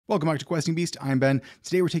Welcome back to Questing Beast. I'm Ben.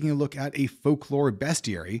 Today we're taking a look at a Folklore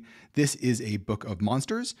Bestiary. This is a book of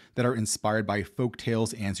monsters that are inspired by folk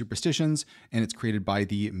tales and superstitions, and it's created by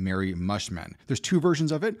the Merry Mushmen. There's two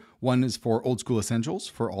versions of it. One is for old school essentials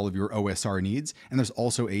for all of your OSR needs, and there's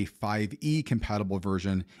also a 5e compatible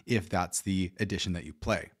version if that's the edition that you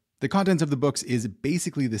play. The contents of the books is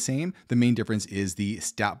basically the same. The main difference is the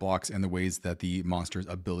stat blocks and the ways that the monsters'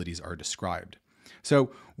 abilities are described.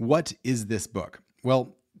 So what is this book?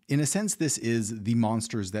 Well, in a sense, this is the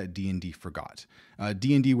monsters that D&D forgot.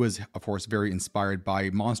 D&D was, of course, very inspired by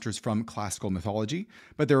monsters from classical mythology,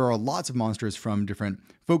 but there are lots of monsters from different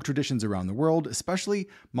folk traditions around the world, especially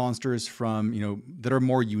monsters from, that are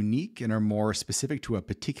more unique and are more specific to a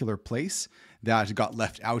particular place that got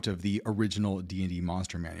left out of the original D&D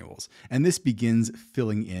monster manuals. And this begins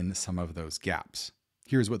filling in some of those gaps.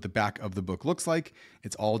 Here's what the back of the book looks like.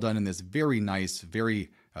 It's all done in this very nice, very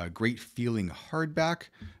great feeling hardback.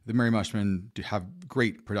 The Merry Mushmen have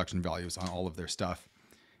great production values on all of their stuff.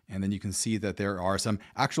 And then you can see that there are some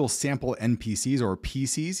actual sample NPCs or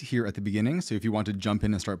PCs here at the beginning. So if you want to jump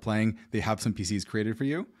in and start playing, they have some PCs created for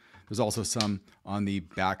you. There's also some on the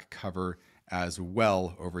back cover as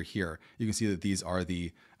well over here. You can see that these are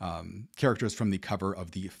the characters from the cover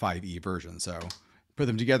of the 5e version. So put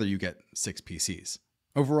them together, you get 6 PCs.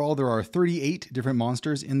 Overall, there are 38 different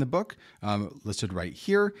monsters in the book listed right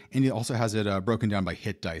here, and it also has it broken down by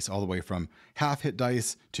hit dice, all the way from half hit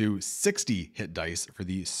dice to 60 hit dice for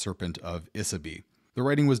the Serpent of Isabi. The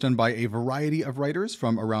writing was done by a variety of writers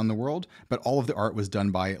from around the world, but all of the art was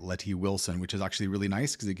done by Letty Wilson, which is actually really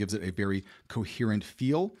nice because it gives it a very coherent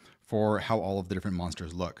feel for how all of the different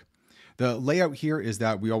monsters look. The layout here is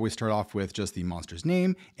that we always start off with just the monster's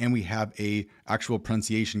name, and we have a actual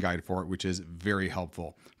pronunciation guide for it, which is very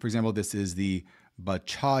helpful. For example, this is the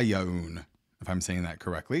Bachayaun, if I'm saying that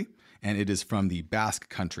correctly, and it is from the Basque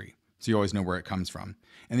country. So you always know where it comes from.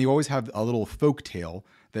 And you always have a little folk tale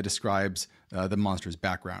that describes the monster's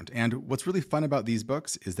background. And what's really fun about these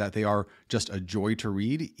books is that they are just a joy to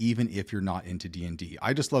read, even if you're not into D&D.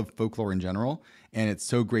 I just love folklore in general, and it's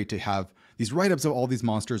so great to have these write-ups of all these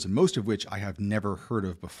monsters, most of which I have never heard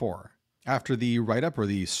of before. After the write-up or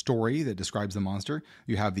the story that describes the monster,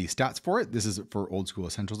 you have the stats for it. This is for old school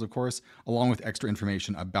essentials, of course, along with extra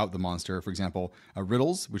information about the monster. For example,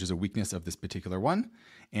 riddles, which is a weakness of this particular one.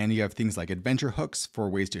 And you have things like adventure hooks for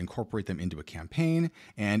ways to incorporate them into a campaign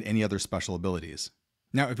and any other special abilities.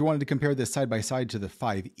 Now, if you wanted to compare this side by side to the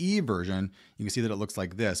 5e version, you can see that it looks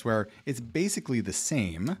like this, where it's basically the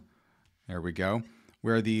same. There we go.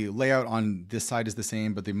 Where the layout on this side is the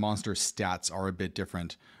same, but the monster stats are a bit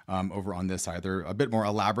different over on this side. They're a bit more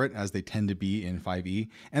elaborate, as they tend to be in 5e.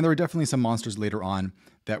 And there are definitely some monsters later on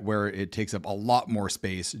that where it takes up a lot more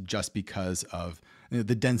space just because of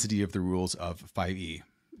the density of the rules of 5e.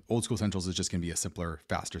 Old School Essentials is just going to be a simpler,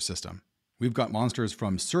 faster system. We've got monsters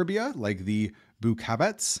from Serbia, like the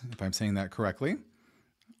Bukavets, if I'm saying that correctly.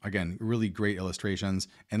 Again, really great illustrations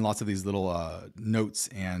and lots of these little notes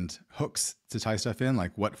and hooks to tie stuff in,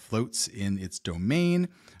 like what floats in its domain,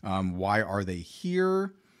 why are they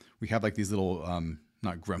here? We have like these little,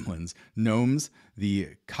 not gremlins, gnomes,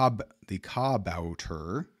 the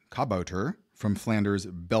kabouter from Flanders,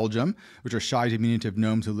 Belgium, which are shy, diminutive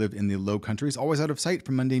gnomes who live in the Low Countries, always out of sight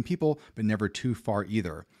from mundane people, but never too far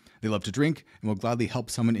either. They love to drink and will gladly help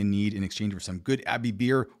someone in need in exchange for some good abbey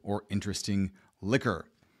beer or interesting liquor.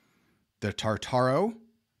 The Tartaro,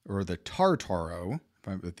 or the Tartaro,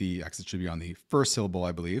 the accent should be on the first syllable,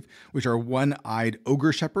 I believe, which are one-eyed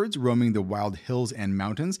ogre shepherds roaming the wild hills and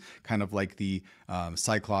mountains, kind of like the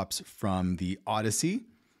Cyclops from the Odyssey.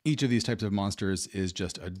 Each of these types of monsters is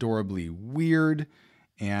just adorably weird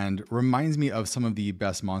and reminds me of some of the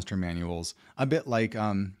best monster manuals, a bit like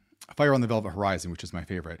Fire on the Velvet Horizon, which is my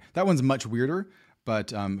favorite. That one's much weirder,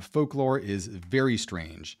 but Folklore is very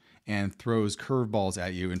strange and throws curveballs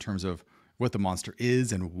at you in terms of what the monster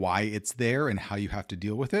is and why it's there and how you have to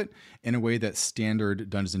deal with it in a way that standard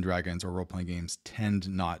Dungeons & Dragons or role-playing games tend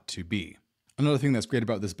not to be. Another thing that's great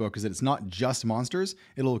about this book is that it's not just monsters,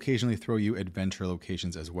 it'll occasionally throw you adventure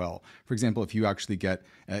locations as well. For example, if you actually get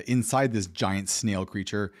inside this giant snail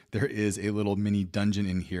creature, there is a little mini dungeon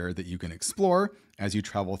in here that you can explore as you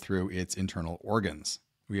travel through its internal organs.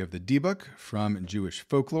 We have the D-Book from Jewish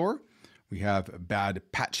folklore. We have Bad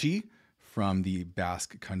Patchy from the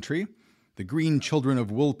Basque country. The Green Children of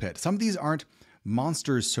Woolpit. Some of these aren't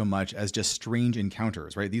monsters so much as just strange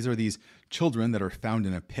encounters, right? These are these children that are found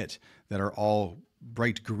in a pit that are all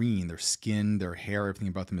bright green. Their skin, their hair, everything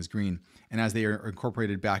about them is green. And as they are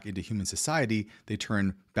incorporated back into human society, they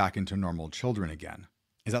turn back into normal children again.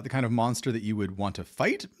 Is that the kind of monster that you would want to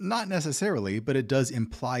fight? Not necessarily, but it does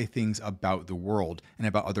imply things about the world and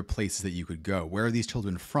about other places that you could go. Where are these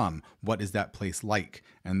children from? What is that place like?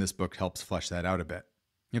 And this book helps flesh that out a bit.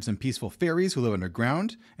 You have some peaceful fairies who live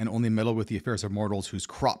underground and only meddle with the affairs of mortals whose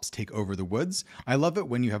crops take over the woods. I love it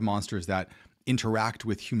when you have monsters that interact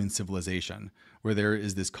with human civilization, where there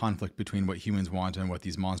is this conflict between what humans want and what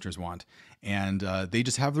these monsters want. And they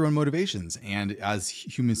just have their own motivations. And as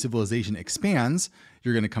human civilization expands,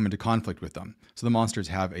 you're going to come into conflict with them. So the monsters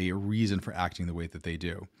have a reason for acting the way that they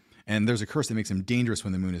do. And there's a curse that makes them dangerous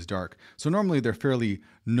when the moon is dark. So normally they're fairly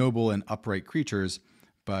noble and upright creatures,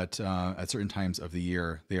 but at certain times of the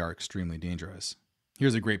year, they are extremely dangerous.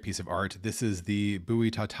 Here's a great piece of art. This is the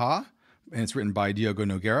Boothe, and it's written by Diogo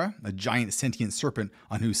Nogueira, a giant sentient serpent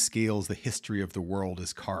on whose scales the history of the world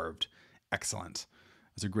is carved. Excellent.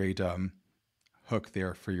 It's a great hook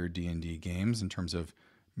there for your D&D games in terms of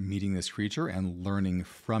meeting this creature and learning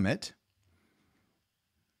from it.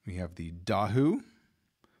 We have the Dahu.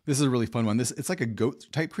 This is a really fun one. It's like a goat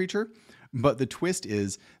type creature, but the twist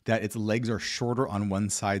is that its legs are shorter on one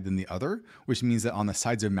side than the other, which means that on the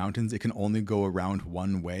sides of mountains, it can only go around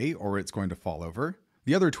one way or it's going to fall over.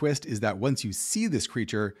 The other twist is that once you see this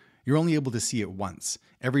creature, you're only able to see it once.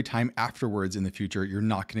 Every time afterwards in the future, you're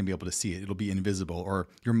not going to be able to see it. It'll be invisible, or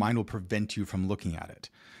your mind will prevent you from looking at it.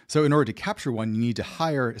 So in order to capture one, you need to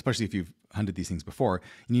hire, especially if you've hunted these things before,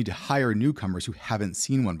 you need to hire newcomers who haven't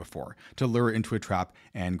seen one before to lure it into a trap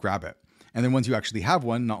and grab it. And then once you actually have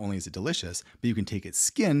one, not only is it delicious, but you can take its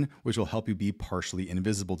skin, which will help you be partially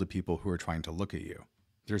invisible to people who are trying to look at you.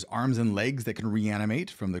 There's arms and legs that can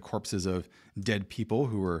reanimate from the corpses of dead people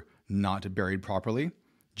who were not buried properly.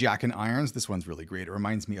 Jack and irons, this one's really great. It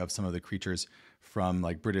reminds me of some of the creatures from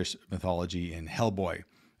like British mythology in Hellboy.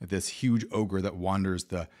 This huge ogre that wanders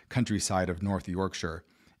the countryside of North Yorkshire,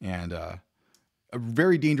 and a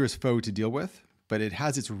very dangerous foe to deal with, but it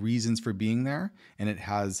has its reasons for being there, and it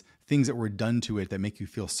has things that were done to it that make you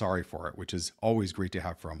feel sorry for it, which is always great to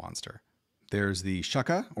have for a monster. There's the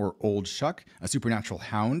Shukka, or Old Shuck, a supernatural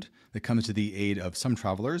hound that comes to the aid of some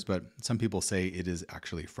travelers, but some people say it is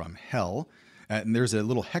actually from hell. And there's a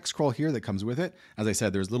little hex scroll here that comes with it. As I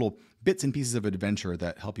said, there's little bits and pieces of adventure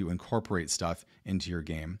that help you incorporate stuff into your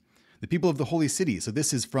game. The people of the Holy City. So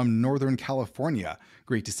this is from Northern California.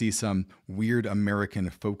 Great to see some weird American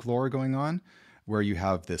folklore going on, where you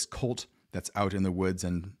have this cult that's out in the woods.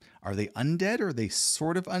 And are they undead, or are they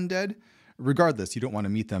sort of undead? Regardless, you don't want to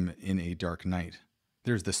meet them in a dark night.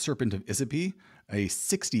 There's the Serpent of Issape, a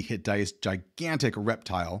 60 hit dice gigantic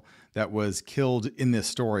reptile that was killed in this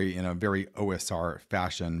story in a very OSR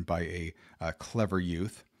fashion by a clever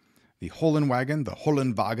youth. The Holenwagen, the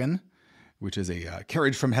Holenwagen, which is a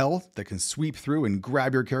carriage from hell that can sweep through and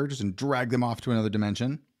grab your characters and drag them off to another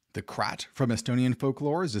dimension. The Krat from Estonian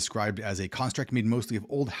folklore is described as a construct made mostly of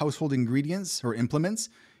old household ingredients or implements,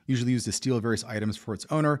 usually used to steal various items for its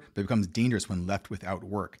owner, but becomes dangerous when left without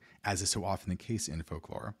work, as is so often the case in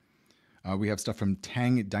folklore. We have stuff from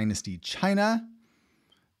Tang Dynasty China.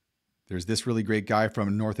 There's this really great guy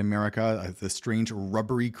from North America, the strange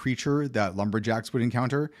rubbery creature that lumberjacks would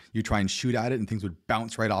encounter. You try and shoot at it and things would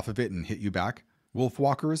bounce right off of it and hit you back.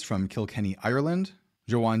 Wolfwalkers from Kilkenny, Ireland.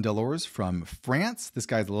 Joan Delors from France. This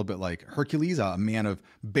guy's a little bit like Hercules, a man of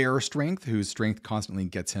bare strength whose strength constantly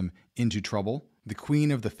gets him into trouble. The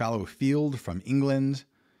Queen of the Fallow Field from England.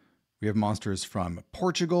 We have monsters from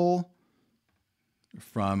Portugal,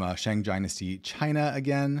 from Shang Dynasty China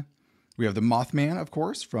again. We have the Mothman, of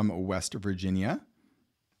course, from West Virginia.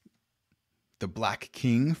 The Black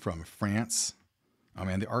King from France. Oh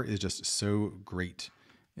man, the art is just so great.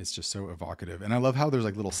 It's just so evocative. And I love how there's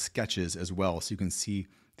like little sketches as well, so you can see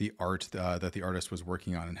the art that the artist was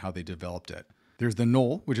working on and how they developed it. There's the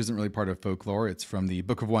Knoll, which isn't really part of folklore. It's from the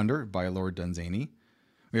Book of Wonder by Lord Dunsany.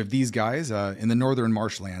 We have these guys. In the northern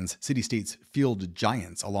marshlands, city-states field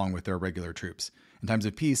giants along with their regular troops. In times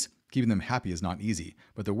of peace, keeping them happy is not easy,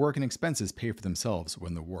 but the work and expenses pay for themselves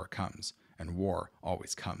when the war comes, and war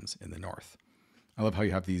always comes in the north. I love how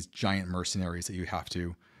you have these giant mercenaries that you have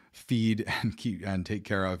to feed and keep and take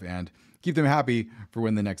care of and keep them happy for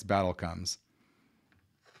when the next battle comes.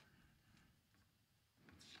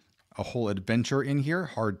 A whole adventure in here,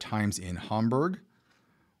 Hard Times in Hamburg,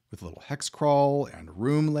 with a little hex crawl and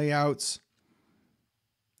room layouts.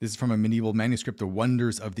 This is from a medieval manuscript, The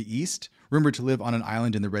Wonders of the East. Rumored to live on an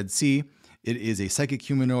island in the Red Sea, it is a psychic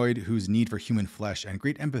humanoid whose need for human flesh and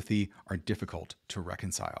great empathy are difficult to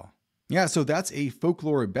reconcile. Yeah, so that's a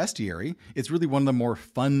Folklore Bestiary. It's really one of the more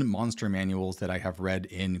fun monster manuals that I have read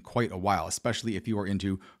in quite a while, especially if you are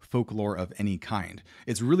into folklore of any kind.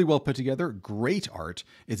 It's really well put together, great art.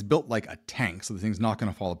 It's built like a tank, so the thing's not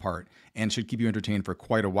going to fall apart and should keep you entertained for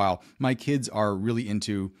quite a while. My kids are really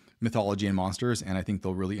into mythology and monsters, and I think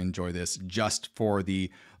they'll really enjoy this just for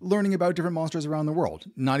the learning about different monsters around the world,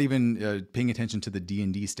 not even paying attention to the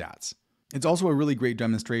D&D stats. It's also a really great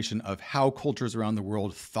demonstration of how cultures around the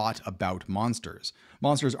world thought about monsters.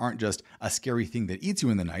 Monsters aren't just a scary thing that eats you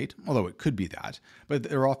in the night, although it could be that, but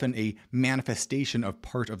they're often a manifestation of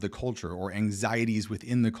part of the culture or anxieties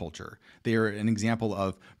within the culture. They are an example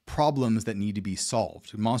of problems that need to be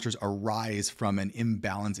solved. Monsters arise from an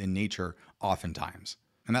imbalance in nature oftentimes.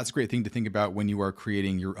 And that's a great thing to think about when you are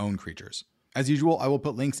creating your own creatures. As usual, I will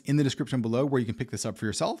put links in the description below where you can pick this up for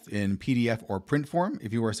yourself in PDF or print form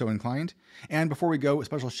if you are so inclined. And before we go, a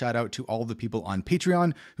special shout out to all of the people on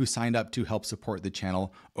Patreon who signed up to help support the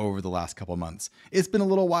channel over the last couple of months. It's been a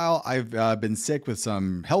little while. I've been sick with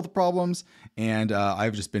some health problems, and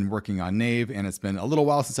I've just been working on Knave, and it's been a little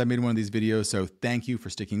while since I made one of these videos, so thank you for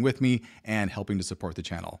sticking with me and helping to support the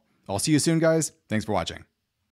channel. I'll see you soon, guys. Thanks for watching.